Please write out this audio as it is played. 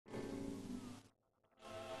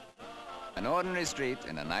An ordinary street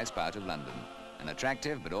in a nice part of London. An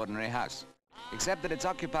attractive but ordinary house. Except that it's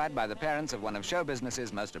occupied by the parents of one of show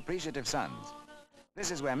business's most appreciative sons. This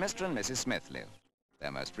is where Mr. and Mrs. Smith live. Their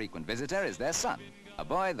most frequent visitor is their son, a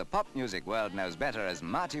boy the pop music world knows better as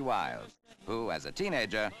Marty Wilde, who, as a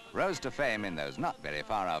teenager, rose to fame in those not very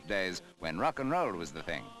far-off days when rock and roll was the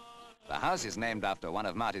thing. The house is named after one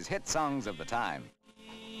of Marty's hit songs of the time.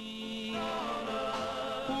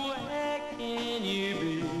 Where can you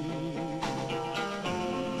be?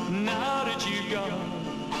 Now that you've gone,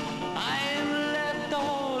 I am left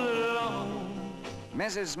all alone.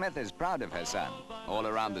 Mrs. Smith is proud of her son. All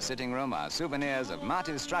around the sitting room are souvenirs of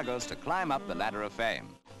Marty's struggles to climb up the ladder of fame,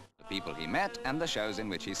 the people he met and the shows in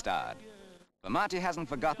which he starred. For Marty hasn't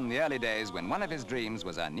forgotten the early days when one of his dreams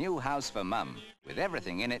was a new house for Mum, with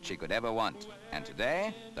everything in it she could ever want. And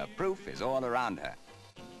today, the proof is all around her.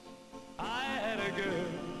 I had a girl,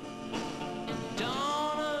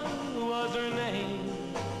 Donna was her name.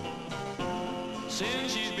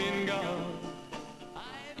 Since she's been gone.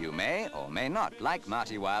 You may or may not like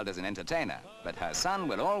Marty Wilde as an entertainer, but her son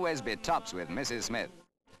will always be tops with Mrs. Smith.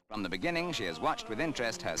 From the beginning, she has watched with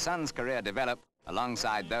interest her son's career develop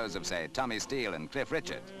alongside those of, say, Tommy Steele and Cliff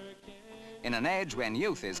Richard. In an age when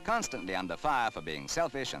youth is constantly under fire for being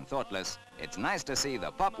selfish and thoughtless, it's nice to see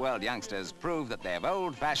the pop world youngsters prove that they have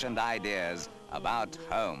old-fashioned ideas about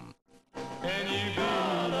home. Can you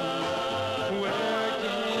be